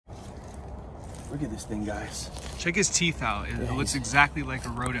Look at this thing, guys. Check his teeth out. It looks exactly like a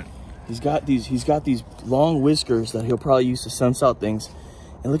rodent. He's got these long whiskers that he'll probably use to sense out things.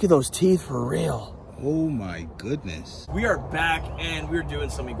 And look at those teeth for real. Oh my goodness. We are back and we're doing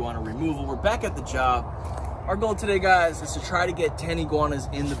some iguana removal. We're back at the job. Our goal today, guys, is to try to get 10 iguanas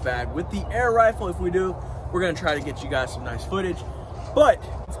in the bag with the air rifle. If we do, we're gonna try to get you guys some nice footage. But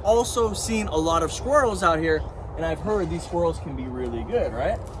I've also seen a lot of squirrels out here, and I've heard these squirrels can be really good,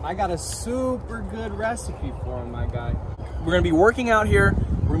 right? I got a super good recipe for them, my guy. We're gonna be working out here.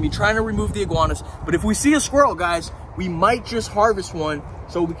 We're gonna be trying to remove the iguanas. But if we see a squirrel, guys, we might just harvest one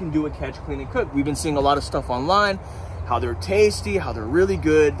so we can do a catch, clean, and cook. We've been seeing a lot of stuff online, how they're tasty, how they're really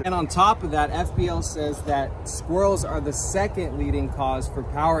good. And on top of that, FBL says that squirrels are the second leading cause for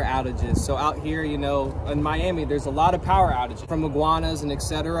power outages. So out here, you know, in Miami, there's a lot of power outages from iguanas and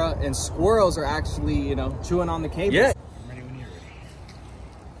etc. And squirrels are actually, you know, chewing on the cables. Yeah. I'm ready when you're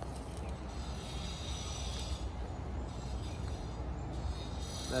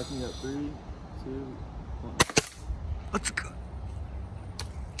ready. Backing up 3, 2, 1. Let's go.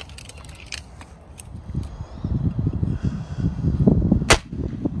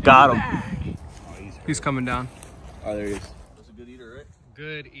 Got him. He's coming down. Oh, there he is. That's a good eater, right?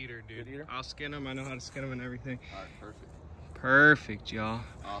 Good eater, dude. Good eater? I'll skin him. I know how to skin him and everything. All right, perfect. Perfect, y'all.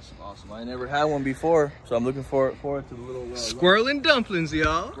 Awesome, awesome. I never had one before, so I'm looking forward to the little Squirrel and dumplings,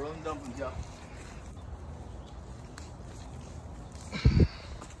 y'all. Squirrel and dumplings, y'all.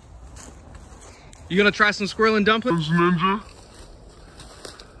 You gonna try some squirrel and dumplings, Ninja?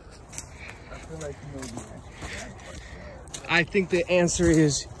 I feel like you know the answer. I think the answer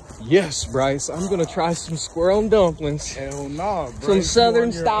is yes, Bryce. I'm gonna try some squirrel and dumplings. Hell nah, bro. Some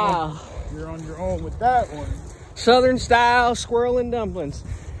Southern style. You're on your own with that one. Southern style squirrel and dumplings.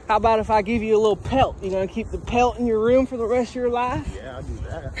 How about if I give you a little pelt? You gonna keep the pelt in your room for the rest of your life? Yeah, I'll do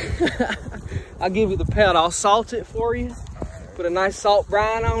that. I'll give you the pelt. I'll salt it for you. Put a nice salt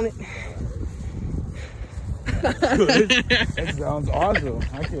brine on it. That sounds awesome.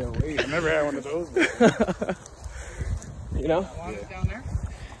 I can't wait. I never had one of those before. You know? Down there?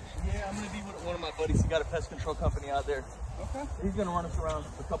 Yeah, I'm gonna be with one of my buddies. He got a pest control company out there. Okay. He's gonna run us around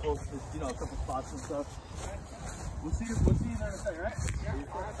a couple spots and stuff. We'll see you there in a second, right?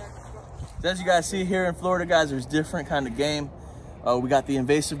 Yeah. As you guys see here in Florida, guys, there's different kind of game. We got the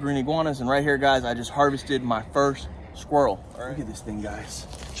invasive green iguanas, and right here, guys, I just harvested my first squirrel. Look at this thing, guys.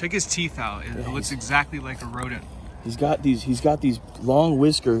 Check his teeth out. It looks exactly like a rodent. He's got these long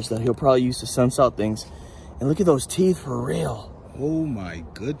whiskers that he'll probably use to sense out things. And look at those teeth for real. Oh my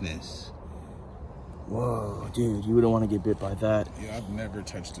goodness. Whoa, dude, you wouldn't want to get bit by that. Yeah, I've never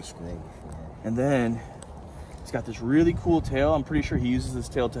touched a squirrel before. And then he's got this really cool tail. I'm pretty sure he uses this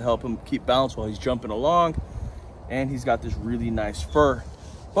tail to help him keep balance while he's jumping along. And he's got this really nice fur.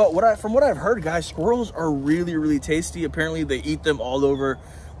 But from what I've heard, guys, squirrels are really, really tasty. Apparently they eat them all over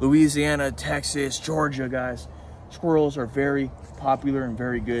Louisiana, Texas, Georgia, guys. Squirrels are very popular and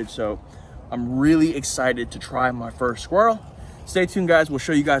very good. So I'm really excited to try my first squirrel. Stay tuned, guys. We'll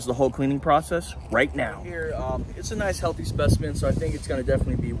show you guys the whole cleaning process right now. Here, it's a nice, healthy specimen, so I think it's going to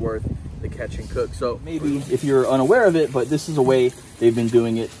definitely be worth the catch and cook. So maybe if you're unaware of it, but this is a way they've been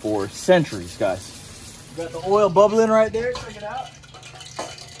doing it for centuries, guys. We got the oil bubbling right there. Check it out.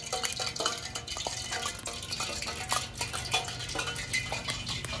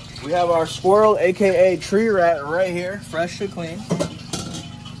 We have our squirrel, aka tree rat, right here, freshly clean.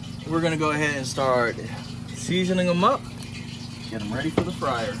 We're gonna go ahead and start seasoning them up, get them ready for the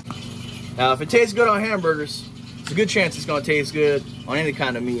fryer. Now, if it tastes good on hamburgers, it's a good chance it's gonna taste good on any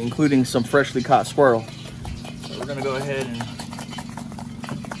kind of meat, including some freshly caught squirrel. So we're gonna go ahead and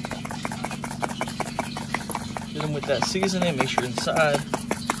get them with that seasoning, make sure inside.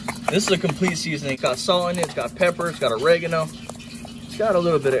 This is a complete seasoning. It's got salt in it, it's got pepper, it's got oregano. It's got a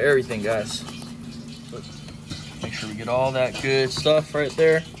little bit of everything, guys. But make sure we get all that good stuff right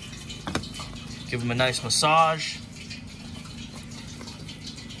there. Give them a nice massage.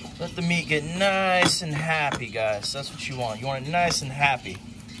 Let the meat get nice and happy, guys. That's what you want. You want it nice and happy.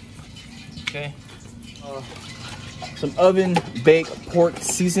 Okay. Some oven baked pork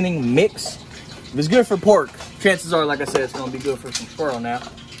seasoning mix. If it's good for pork, chances are, like I said, it's gonna be good for some squirrel now.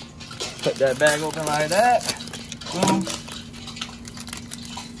 Cut that bag open like that. Boom.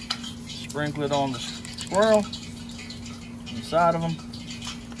 Sprinkle it on the squirrel, inside of them.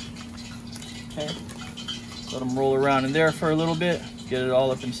 Okay, let them roll around in there for a little bit. Get it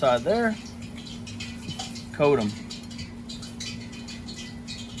all up inside there. Coat them.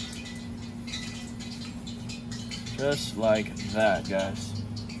 Just like that, guys.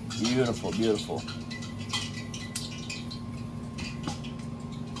 Beautiful, beautiful.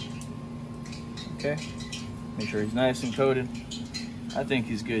 Okay, make sure he's nice and coated. I think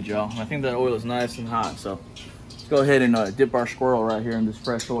he's good, y'all. I think that oil is nice and hot, so let's go ahead and dip our squirrel right here in this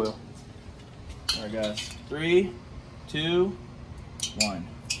fresh oil. All right, guys. 3, 2, 1.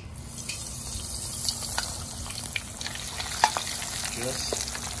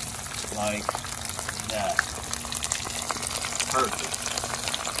 Just like that. Perfect.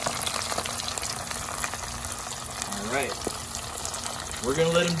 All right. We're gonna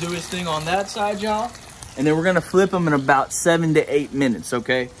let him do his thing on that side, y'all. And then we're gonna flip him in about 7 to 8 minutes,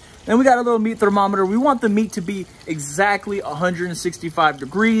 okay? Then we got a little meat thermometer. We want the meat to be exactly 165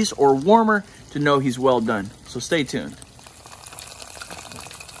 degrees or warmer to know he's well done. So stay tuned.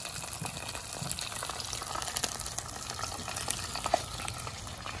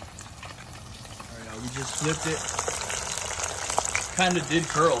 All right, we just flipped it. Kind of did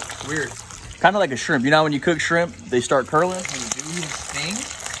curl, it's weird. Kind of like a shrimp. You know when you cook shrimp, they start curling? He'll do his thing,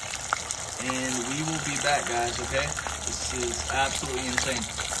 and we will be back, guys, okay? This is absolutely insane.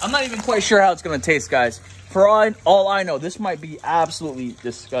 I'm not even quite sure how it's gonna taste, guys. For all I know, this might be absolutely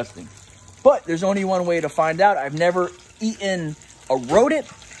disgusting. But there's only one way to find out. I've never eaten a rodent,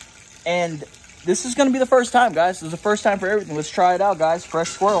 and this is gonna be the first time, guys. This is the first time for everything. Let's try it out, guys. Fresh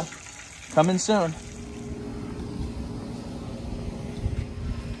squirrel, coming soon.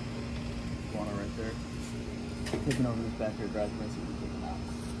 Iguana right there. Taking over this back here, guys. Bryce, we can take him out.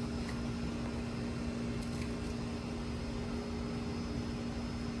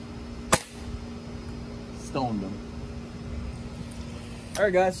 Stoned him. All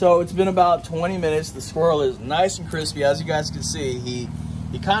right, guys, so it's been about 20 minutes. The squirrel is nice and crispy. As you guys can see, he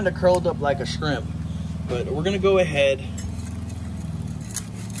kind of curled up like a shrimp, but we're gonna go ahead.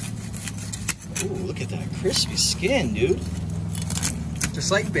 Ooh, look at that crispy skin, dude.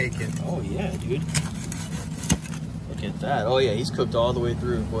 Just like bacon. Oh yeah, dude. Look at that. Oh yeah, he's cooked all the way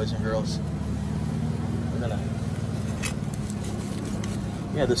through, boys and girls. We're gonna...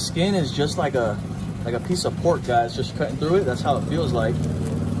 Yeah, the skin is just like a piece of pork, guys, just cutting through it. That's how it feels like.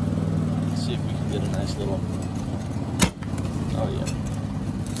 Let's see if we can get a nice little... Oh, yeah.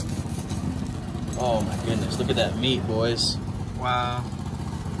 Oh, my goodness. Look at that meat, boys. Wow.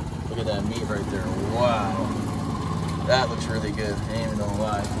 Look at that meat right there. Wow. That looks really good. I ain't even gonna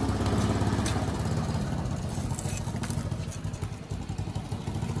lie.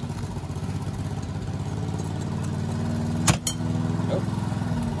 Nope.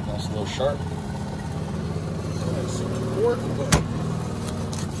 Nice little sharp.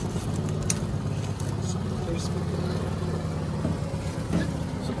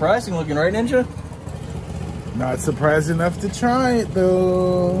 Surprising looking, right, Ninja? Not surprised enough to try it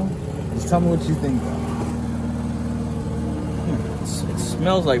though. Just tell me what you think though. It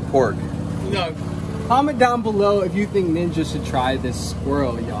smells like pork. No. Comment down below if you think Ninja should try this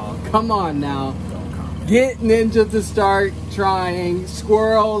squirrel, y'all. Come on now. Get Ninja to start trying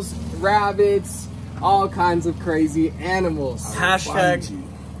squirrels, rabbits, all kinds of crazy animals. Hashtag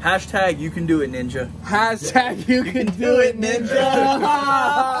you can do it, Ninja. Hashtag you can do it, Ninja.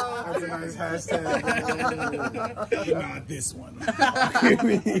 That's a nice hashtag. But not this one.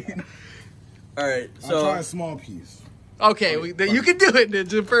 All right, so I'll try a small piece. Okay, you can do it,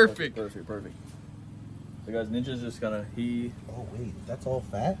 Ninja. Perfect. Perfect. So guys, Ninja's just gonna Oh wait, that's all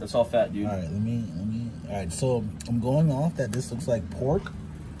fat? That's all fat, dude. All right, let me. All right, so I'm going off that this looks like pork.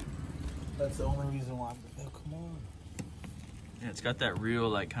 That's the only reason why. Oh, come on. Yeah, it's got that real,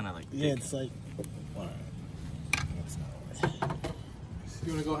 like, kind of like. Yeah, it's like. All right. That's not right.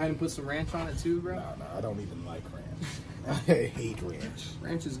 You want to go ahead and put some ranch on it too, bro? No, I don't even like ranch. I hate ranch.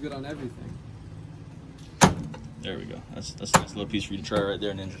 Ranch is good on everything. There we go. That's a nice little piece for you to try right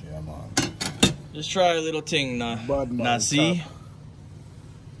there, Ninja. Yeah, I'm on. Just try a little ting, nah, see.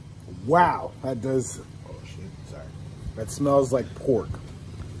 Wow, that does. Oh shit, sorry. That smells like pork.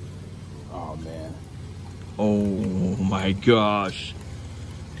 Oh man. Oh my gosh.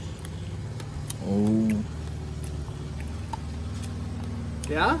 Oh.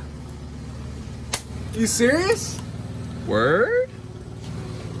 Yeah? You serious? Word?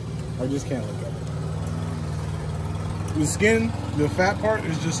 I just can't look at it. The skin, the fat part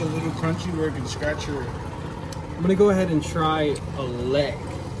is just a little crunchy where it can scratch your... I'm gonna go ahead and try a leg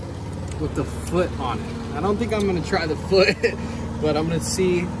with the foot on it. I don't think I'm gonna try the foot, but I'm gonna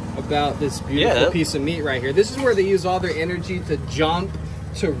see about this beautiful piece of meat right here. This is where they use all their energy to jump,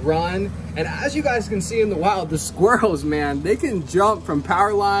 to run. And as you guys can see in the wild, the squirrels, man, they can jump from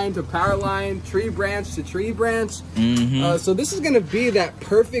power line to power line, tree branch to tree branch. So this is gonna be that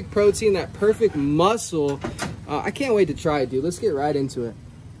perfect protein, that perfect muscle. I can't wait to try it, dude. Let's get right into it.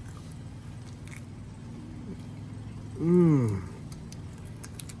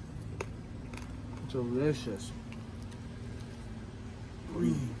 Delicious.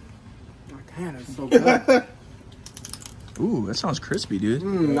 Man, it's so good. Ooh, that sounds crispy, dude.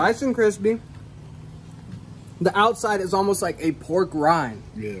 Nice and crispy. The outside is almost like a pork rind.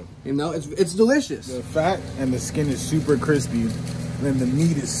 Yeah. You know, it's delicious. The fat and the skin is super crispy, and then the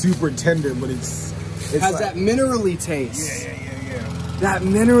meat is super tender, but it's has like, that minerally taste. Yeah. That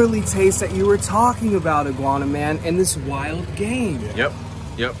minerally taste that you were talking about, Iguana Man, in this wild game. Yep.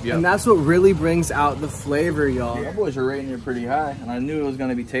 And that's what really brings out the flavor, y'all. My boys are rating it pretty high, and I knew it was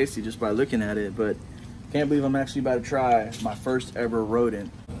gonna be tasty just by looking at it, but can't believe I'm actually about to try my first ever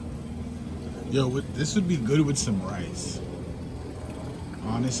rodent. Yo, this would be good with some rice.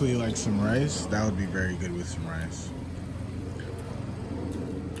 Honestly, like some rice, that would be very good with some rice.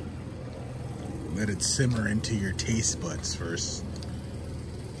 Let it simmer into your taste buds first.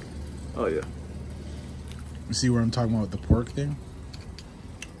 Oh yeah. You see where I'm talking about with the pork thing?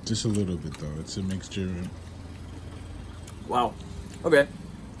 Just a little bit though. It's a mixture. Wow. Okay.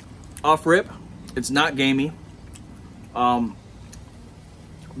 Off rip, it's not gamey.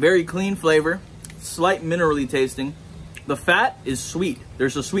 Very clean flavor, slight minerally tasting. The fat is sweet.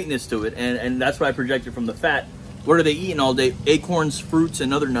 There's a sweetness to it, and that's what I projected from the fat. What are they eating all day? Acorns, fruits,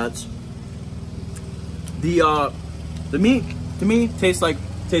 and other nuts. The meat to me tastes like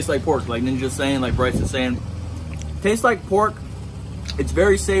pork, like Ninja's saying, like Bryce is saying. Tastes like pork. It's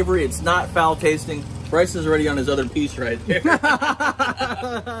very savory. It's not foul tasting. Bryce is already on his other piece right there. And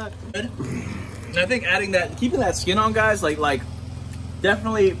I think adding that, keeping that skin on, guys, like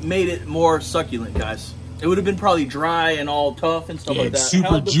definitely made it more succulent, guys. It would have been probably dry and all tough and stuff like that.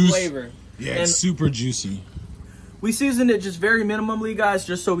 Super juicy. Flavor. Yeah, it's super juicy. We seasoned it just very minimally, guys,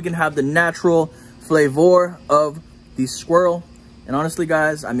 just so we can have the natural flavor of the squirrel. And honestly,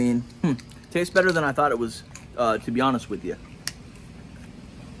 guys, I mean, tastes better than I thought it was, to be honest with you.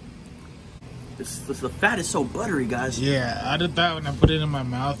 The fat is so buttery, guys. Yeah, I'd have thought when I put it in my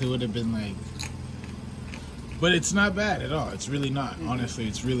mouth, it would have been like... But it's not bad at all. It's really not. Honestly,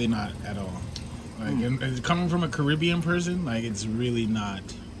 it's really not at all. Like, and coming from a Caribbean person, like, it's really not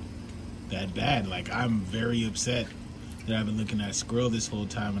that bad. Like, I'm very upset that I've been looking at squirrel this whole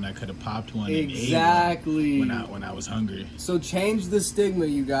time, and I could have popped one and ate one when I was hungry. So change the stigma,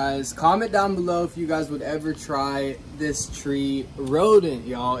 you guys. Comment down below if you guys would ever try this tree rodent,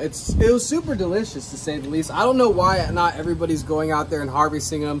 y'all. It was super delicious, to say the least. I don't know why not everybody's going out there and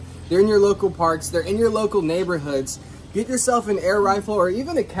harvesting them. They're in your local parks. They're in your local neighborhoods. Get yourself an air rifle or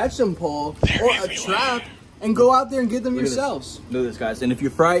even a catch 'em pole or a trap and go out there and get them yourselves. Look at this, guys. And if you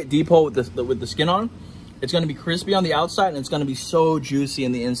fry it deep hole with the skin on, it's going to be crispy on the outside and it's going to be so juicy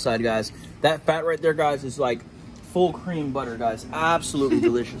in the inside, guys. That fat right there, guys, is like full cream butter, guys. Absolutely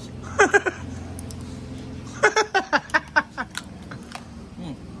delicious.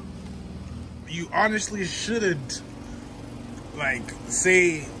 You honestly shouldn't, like,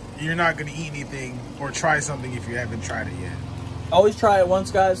 say you're not going to eat anything or try something if you haven't tried it yet. Always try it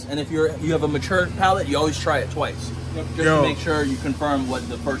once, guys. And if you have a mature palate, you always try it twice. Just to make sure you confirm what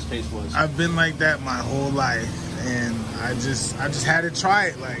the first taste was. I've been like that my whole life, and I just had to try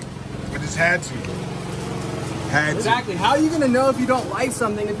it. Like, I just had to. Exactly. How are you gonna know if you don't like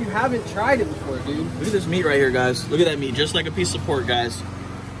something if you haven't tried it before, dude? Look at this meat right here, guys. Look at that meat, just like a piece of pork, guys.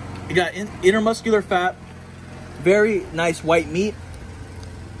 You got intermuscular fat, very nice white meat.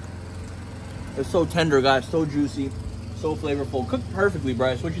 It's so tender, guys. So juicy, so flavorful. Cooked perfectly,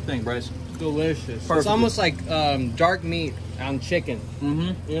 Bryce. What do you think, Bryce? Delicious. Perfect. It's almost like dark meat on chicken. You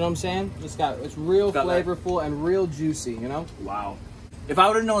know what I'm saying? It's real flavorful and real juicy, you know? Wow. If I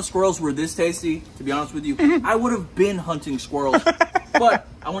would have known squirrels were this tasty, to be honest with you, I would have been hunting squirrels. But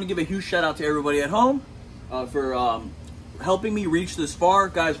I want to give a huge shout out to everybody at home for helping me reach this far.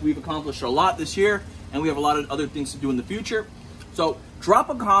 Guys, we've accomplished a lot this year, and we have a lot of other things to do in the future. So drop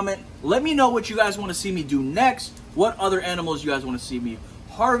a comment. Let me know what you guys want to see me do next, what other animals you guys want to see me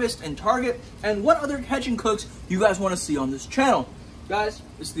harvest and target, and what other catch and cooks you guys want to see on this channel. Guys,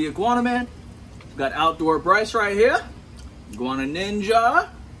 it's the Iguana Man. We've got Outdoor Bryce right here. Iguana Ninja.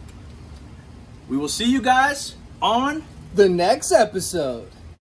 We will see you guys on the next episode.